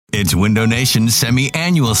It's Window Nation's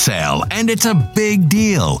semi-annual sale, and it's a big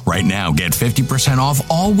deal. Right now, get 50% off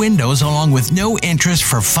all windows along with no interest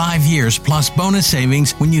for 5 years plus bonus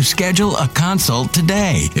savings when you schedule a consult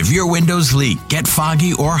today. If your windows leak, get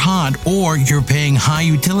foggy or hot, or you're paying high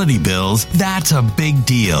utility bills, that's a big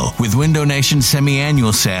deal. With Window Nation's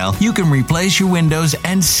semi-annual sale, you can replace your windows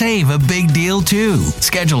and save a big deal too.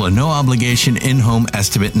 Schedule a no-obligation in-home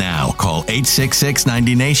estimate now. Call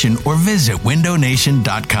 866-90NATION or visit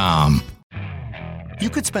windownation.com. You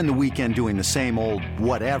could spend the weekend doing the same old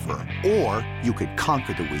whatever, or you could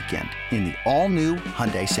conquer the weekend in the all-new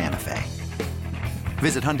Hyundai Santa Fe.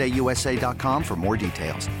 Visit HyundaiUSA.com for more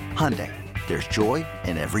details. Hyundai, there's joy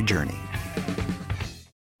in every journey.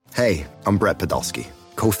 Hey, I'm Brett Podolsky,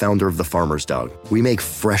 co-founder of The Farmer's Dog. We make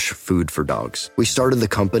fresh food for dogs. We started the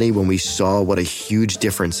company when we saw what a huge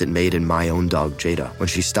difference it made in my own dog, Jada, when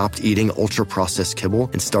she stopped eating ultra-processed kibble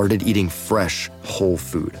and started eating fresh, whole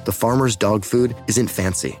food. The Farmer's Dog food isn't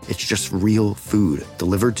fancy. It's just real food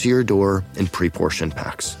delivered to your door in pre-portioned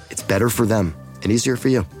packs. It's better for them and easier for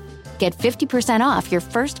you. Get 50% off your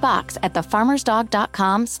first box at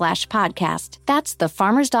thefarmersdog.com/podcast. That's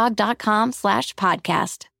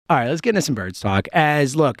thefarmersdog.com/podcast. All right, let's get into some Birds talk.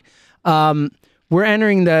 We're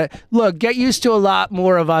entering get used to a lot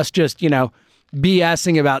more of us just,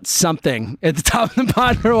 BSing about something at the top of the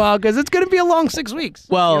pod for a while, because it's going to be a long 6 weeks.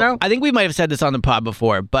 Well, I think we might have said this on the pod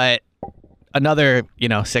before, but another,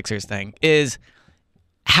 Sixers thing is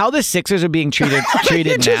how the Sixers are being treated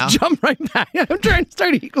now. Just jump right back. I'm trying to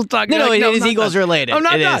start Eagles talk. No, it is Eagles related. I'm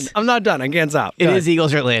not done. I can't stop. It is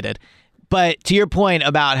Eagles related. But to your point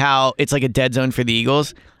about how it's like a dead zone for the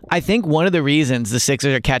Eagles, I think one of the reasons the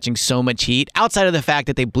Sixers are catching so much heat, outside of the fact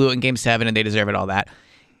that they blew it in Game 7 and they deserve it, all that,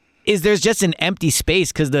 is there's just an empty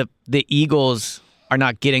space because the Eagles are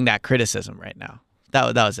not getting that criticism right now.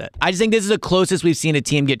 That was it. I just think this is the closest we've seen a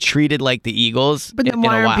team get treated like the Eagles But then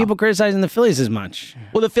why aren't people criticizing the Phillies as much?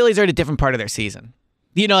 Well, the Phillies are at a different part of their season.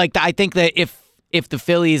 I think that if the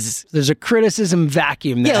Phillies... There's a criticism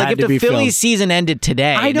vacuum that had to be filled. If the Phillies season ended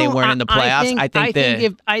today and they weren't in the playoffs, I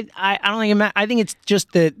think it's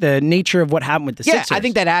just the nature of what happened with the Sixers. Yeah, I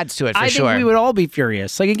think that adds to it for sure. I think we would all be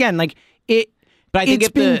furious. But I think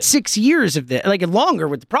it's been 6 years of this, longer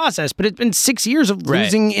with the process, but it's been 6 years of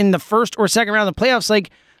losing in the first or second round of the playoffs.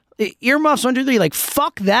 Earmuffs 1, 2, 3,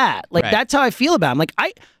 fuck that. That's how I feel about them.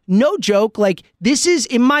 No joke, this is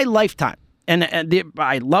in my lifetime. And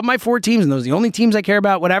I love my 4 teams, and those are the only teams I care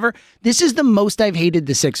about, whatever. This is the most I've hated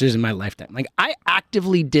the Sixers in my lifetime. I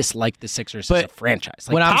actively dislike the Sixers as a franchise.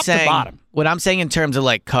 Top to bottom. What I'm saying in terms of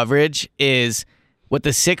coverage is what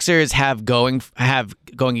the Sixers have going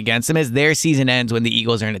against them is their season ends when the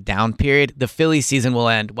Eagles are in a down period. The Phillies season will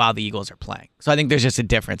end while the Eagles are playing. So I think there's just a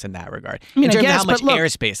difference in that regard. In terms of how much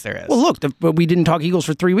airspace there is. Well, but we didn't talk Eagles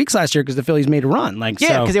for 3 weeks last year because the Phillies made a run.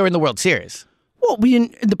 Because they were in the World Series. Well, we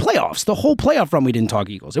didn't, the playoffs, the whole playoff run, we didn't talk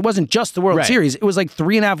Eagles. It wasn't just the World Series. It was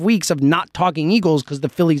 3.5 weeks of not talking Eagles because the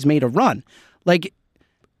Phillies made a run. Right,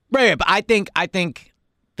 but I think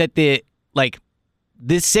that the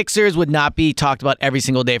Sixers would not be talked about every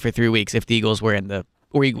single day for 3 weeks if the Eagles were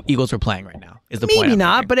Eagles were playing right now. Is the point? Maybe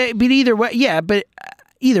not, but either way, yeah. But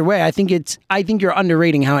either way, I think you're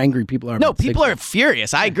underrating how angry people are. No, people are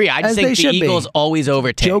furious. I agree. I just think the Eagles always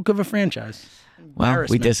overtake. Joke of a franchise. Well,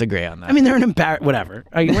 we disagree on that. I mean, they're an whatever.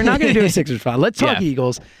 We're not going to do a Sixers pod. Let's talk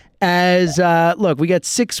Eagles. Look, we got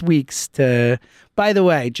 6 weeks to. By the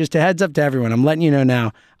way, just a heads up to everyone. I'm letting you know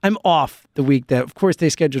now. I'm off the week that, of course, they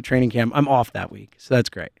scheduled training camp. I'm off that week, so that's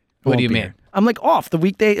great. What do you mean? I'm off the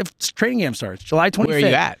week training camp starts, July 25th. Where are you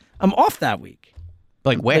at? I'm off that week.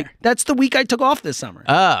 Where? That's the week I took off this summer.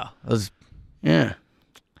 Oh, yeah.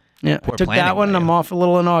 I took that one. I'm you. off a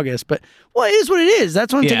little in August, but it is what it is.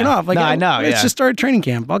 That's when I'm taking off. I know. It's just started training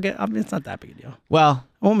camp. It's not that big a deal. Well,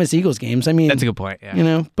 I won't miss Eagles games. I mean, that's a good point.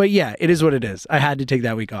 Yeah. But yeah, it is what it is. I had to take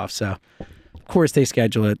that week off, so of course they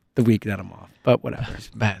schedule it the week that I'm off. But whatever.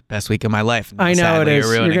 Best week of my life. I know it is.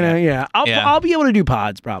 You're gonna, I'll be able to do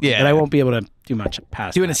pods probably, but I won't be able to do much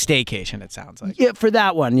past. Doing a staycation, it sounds like. Yeah, for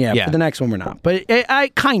that one, yeah. For the next one, we're not. But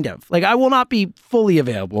I kind of I will not be fully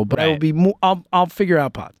available, but I will be. I'll figure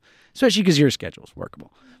out pods, especially because your schedule is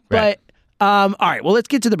workable. Right. But all right, well, let's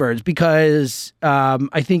get to the Birds because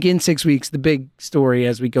I think in 6 weeks the big story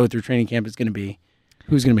as we go through training camp is going to be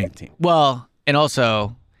who's going to make the team. Well, and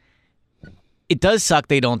also, it does suck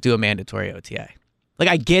they don't do a mandatory OTA.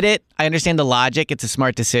 I get it. I understand the logic. It's a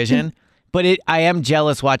smart decision. But I am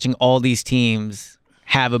jealous watching all these teams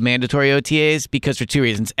have a mandatory OTAs because for 2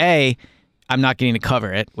 reasons. A, I'm not getting to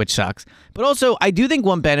cover it, which sucks. But also, I do think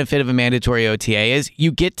one benefit of a mandatory OTA is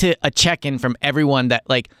you get to a check-in from everyone that,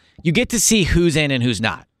 you get to see who's in and who's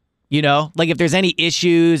not. You know, like if there's any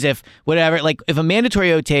issues, if whatever, like if a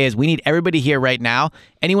mandatory OTA is we need everybody here right now,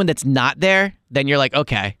 anyone that's not there, then you're like,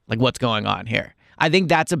 okay, like what's going on here? I think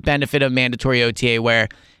that's a benefit of mandatory OTA where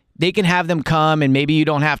they can have them come and maybe you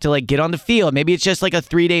don't have to like get on the field. Maybe it's just like a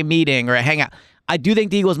 3-day meeting or a hangout. I do think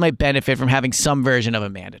the Eagles might benefit from having some version of a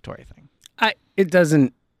mandatory thing. It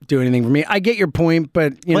doesn't do anything for me. I get your point,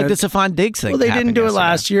 but you know, the Stephon Diggs thing. Well, they didn't do it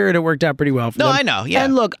last year, and it worked out pretty well for them. No, I know. Yeah.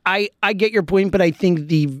 And look, I get your point, but I think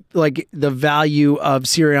the value of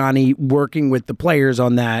Sirianni working with the players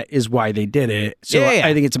on that is why they did it. So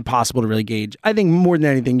I think it's impossible to really gauge. I think more than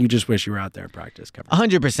anything, you just wish you were out there at practice.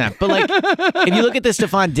 100%. But like, if you look at the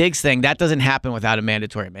Stephon Diggs thing, that doesn't happen without a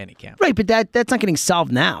mandatory minicamp. Right, but that's not getting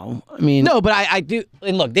solved now. I mean, no, but I do.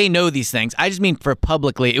 And look, they know these things. I just mean for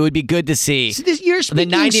publicly, it would be good to see. So you're the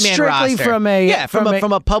 90-man roster.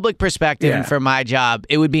 From a public perspective and from my job,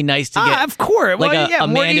 it would be nice to get of course. like a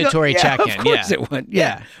mandatory check-in. Of course it would.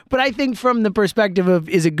 Yeah. But I think from the perspective of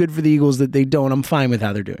is it good for the Eagles that they don't, I'm fine with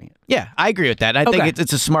how they're doing it. Yeah, I agree with that. I think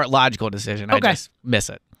it's a smart, logical decision. I just miss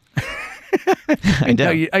it. I know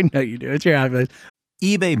you do. It's your habit.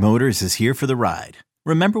 eBay Motors is here for the ride.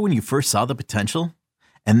 Remember when you first saw the potential?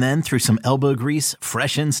 And then through some elbow grease,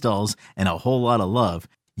 fresh installs, and a whole lot of love,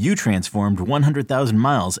 you transformed 100,000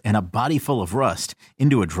 miles and a body full of rust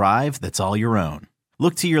into a drive that's all your own.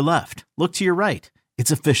 Look to your left. Look to your right.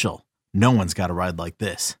 It's official. No one's got a ride like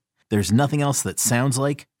this. There's nothing else that sounds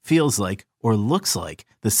like, feels like, or looks like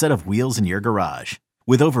the set of wheels in your garage.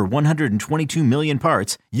 With over 122 million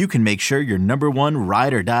parts, you can make sure your number one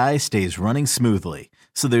ride or die stays running smoothly.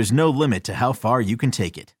 So there's no limit to how far you can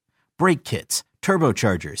take it. Brake kits,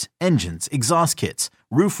 turbochargers, engines, exhaust kits,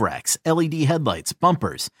 roof racks, LED headlights,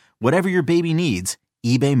 bumpers, whatever your baby needs,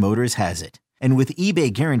 eBay Motors has it. And with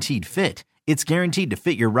eBay Guaranteed Fit, it's guaranteed to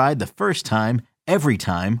fit your ride the first time, every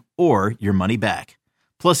time, or your money back.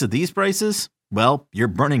 Plus at these prices, well, you're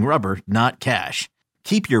burning rubber, not cash.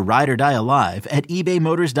 Keep your ride or die alive at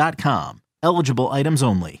ebaymotors.com. Eligible items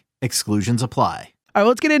only. Exclusions apply. All right,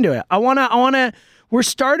 let's get into it. We're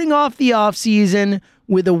starting off the offseason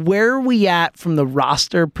with a where are we at from the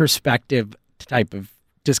roster perspective type of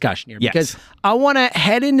discussion here. Yes. Because I want to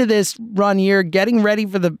head into this run here, getting ready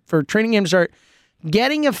for training game to start,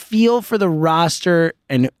 getting a feel for the roster.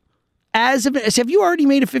 And have you already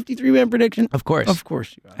made a 53-man prediction? Of course. Of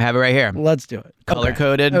course you have. I have it right here. Let's do it.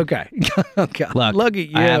 Color-coded. Okay. Okay. Look at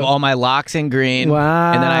you. I have all my locks in green.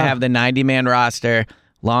 Wow. And then I have the 90-man roster.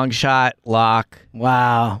 Long shot, lock.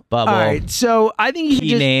 Wow. Bubble. All right. So I think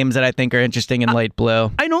key names that I think are interesting in light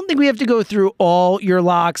blue. I don't think we have to go through all your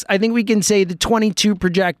locks. I think we can say the 22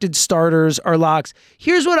 projected starters are locks.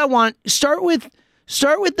 Here's what I want. Start with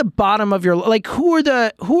the bottom of your, like, who are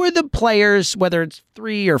the players, whether it's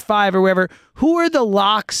 3 or 5 or whatever, who are the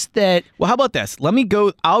locks that... Well, how about this? Let me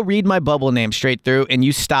go, I'll read my bubble name straight through, and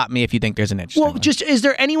you stop me if you think there's an interesting one. Just, is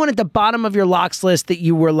there anyone at the bottom of your locks list that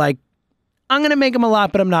you were like, I'm going to make them a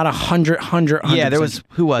lot, but I'm not 100. Yeah, there was,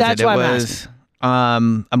 who was That's it? Why it was,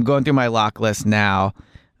 I'm going through my lock list now.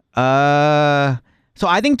 So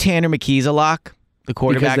I think Tanner McKee's a lock. The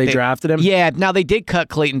quarterback. Because they drafted him? Yeah. Now, they did cut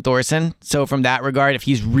Clayton Thorson, so from that regard, if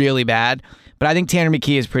he's really bad. But I think Tanner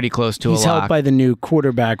McKee is pretty close to a lock. He's helped by the new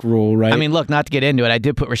quarterback rule, right? I mean, look, not to get into it, I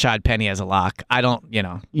did put Rashad Penny as a lock. I don't, You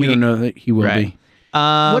don't know that he will be.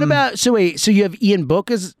 What about, so you have Ian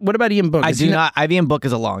Book what about Ian Book? I have Ian Book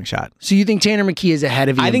as a long shot. So you think Tanner McKee is ahead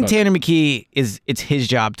of Ian Book? I think Tanner McKee it's his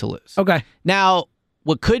job to lose. Okay. Now,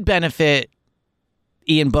 what could benefit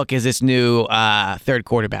Ian Book is this new third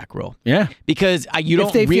quarterback rule. Yeah. Because you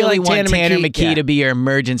don't really want Tanner McKee to be your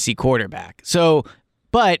emergency quarterback. So,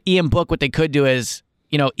 but Ian Book, what they could do is,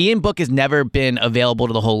 Ian Book has never been available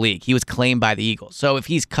to the whole league. He was claimed by the Eagles. So if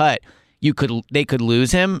he's cut, they could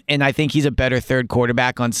lose him, and I think he's a better third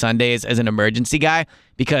quarterback on Sundays as an emergency guy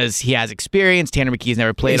because he has experience. Tanner McKee's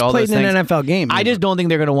never played all those things. He's played in an NFL game. I just don't think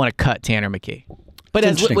they're going to want to cut Tanner McKee. But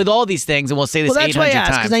with all these things, and we'll say this 800 times. Well, that's why I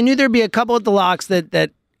asked, because I knew there'd be a couple of the locks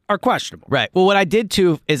that are questionable. Right. Well, what I did,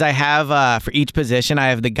 too, is I have, for each position, I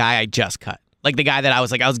have the guy I just cut. Like the guy that I was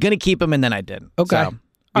like, I was going to keep him, and then I didn't. Okay. So,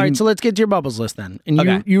 all right, so let's get to your bubbles list then.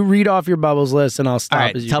 And you read off your bubbles list, and I'll stop. All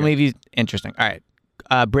right, tell me if you interesting. All right.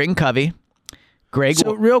 Britton Covey. Greg.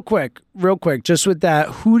 So real quick, just with that,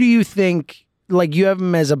 who do you think, like you have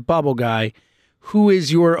him as a bubble guy, who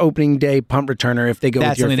is your opening day punt returner if they go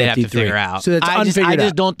with your 53? That's something they have to figure out. So that's I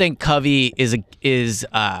just don't think Covey is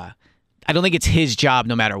I don't think it's his job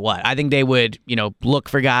no matter what. I think they would, look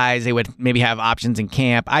for guys. They would maybe have options in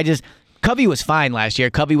camp. Covey was fine last year.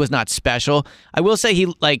 Covey was not special. I will say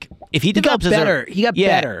if he develops got better. He got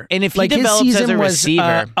better. And if like he develops his season as a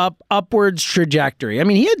receiver, was upwards trajectory. I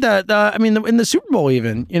mean, he had in the Super Bowl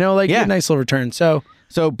even, he had a nice little return. So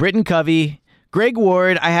Britton Covey. Greg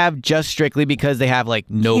Ward, I have just strictly because they have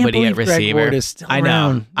nobody at receiver. Greg Ward is still I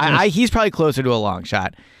know. around. He's probably closer to a long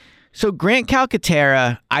shot. So Grant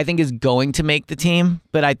Calcaterra, I think, is going to make the team,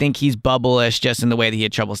 but I think he's bubble-ish just in the way that he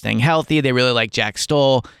had trouble staying healthy. They really like Jack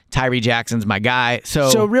Stoll. Tyree Jackson's my guy.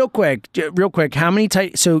 So real quick, how many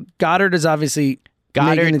tight? So Goddard is obviously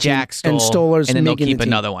Goddard, Jack Stoll, and Stoller's and then they'll keep the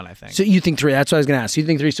another one, I think. So you think 3? That's what I was going to ask. You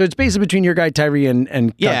think 3? So it's basically between your guy Tyree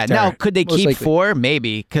and yeah. Calcaterra, Now, could they keep 4?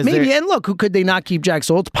 Maybe. Maybe. And look, could they not keep Jack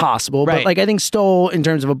Stoll? It's possible. Right. But I think Stoll, in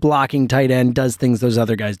terms of a blocking tight end, does things those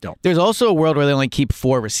other guys don't. There's also a world where they only keep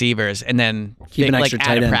 4 receivers and then keep an extra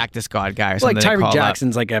tight add end. a practice squad guy or something. Like Tyree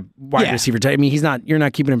Jackson's like a wide receiver tight. I mean, you're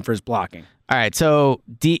not keeping him for his blocking. All right. So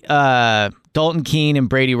Dalton Keene and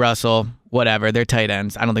Brady Russell. Whatever, they're tight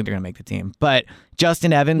ends. I don't think they're going to make the team. But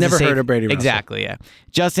Justin Evans... Never heard of Brady Russell. Exactly, yeah.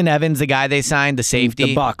 Justin Evans, the guy they signed, the safety.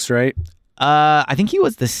 The Bucs, right? I think he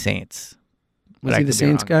was the Saints. Was he the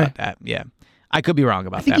Saints guy? Yeah. I could be wrong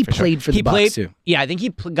about that. I think he played for the Bucs, too. Yeah, I think he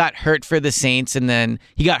got hurt for the Saints, and then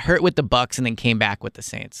he got hurt with the Bucs and then came back with the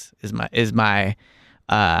Saints, is my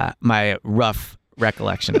rough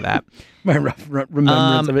recollection of that. My rough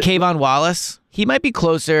remembrance of it. Kayvon Wallace... He might be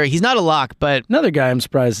closer. He's not a lock, but... Another guy I'm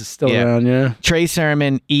surprised is still around, yeah. Trey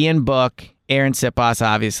Sermon, Ian Book, Aaron Sipos,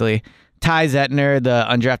 obviously. Ty Zettner, the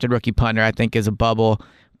undrafted rookie punter, I think is a bubble.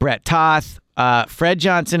 Brett Toth, Fred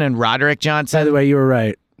Johnson, and Roderick Johnson. By the way, you were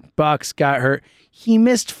right. Bucks got hurt. He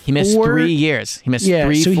missed 3 years. He missed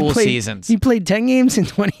 3 full seasons. He played 10 games in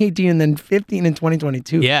 2018 and then 15 in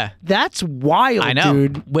 2022. Yeah. That's wild, I know.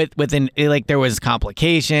 dude. There was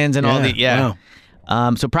complications and all the... Yeah. Wow.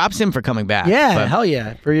 So props to him for coming back. Yeah, hell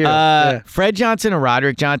yeah, for you. Fred Johnson and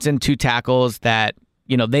Roderick Johnson, 2 tackles that,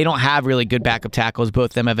 they don't have really good backup tackles.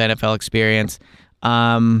 Both of them have NFL experience.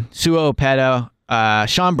 Suo Opedo,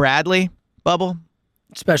 Sean Bradley, bubble.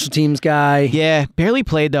 Special teams guy. Yeah, barely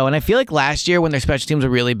played though. And I feel like last year when their special teams were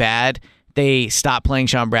really bad, they stopped playing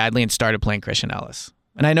Sean Bradley and started playing Christian Ellis.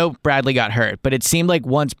 And I know Bradley got hurt, but it seemed like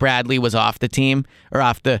once Bradley was off the team, or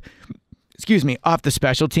off the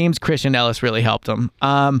special teams, Christian Ellis really helped him.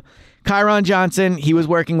 Kyron Johnson, he was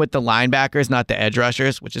working with the linebackers, not the edge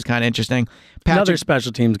rushers, which is kind of interesting. Another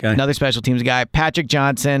special teams guy. Patrick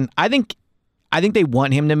Johnson, I think they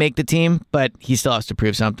want him to make the team, but he still has to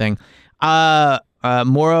prove something.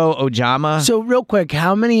 Moro Ojama. So real quick,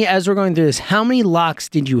 as we're going through this, how many locks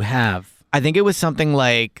did you have? I think it was something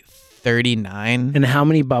like 39. And how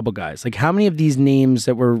many bubble guys? Like how many of these names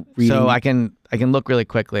that we're reading? So I can look really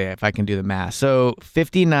quickly if I can do the math. So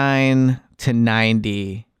 59 to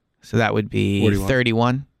 90. So that would be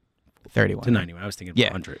 41. 31 to 91. I was thinking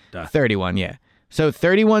 100. Duh. 31, yeah. So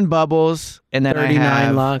 31 bubbles, and then 39 I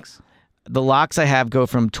have locks. The locks I have go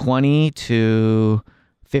from 20 to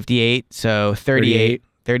 58, so 38,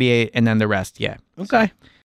 and then the rest, yeah. Okay.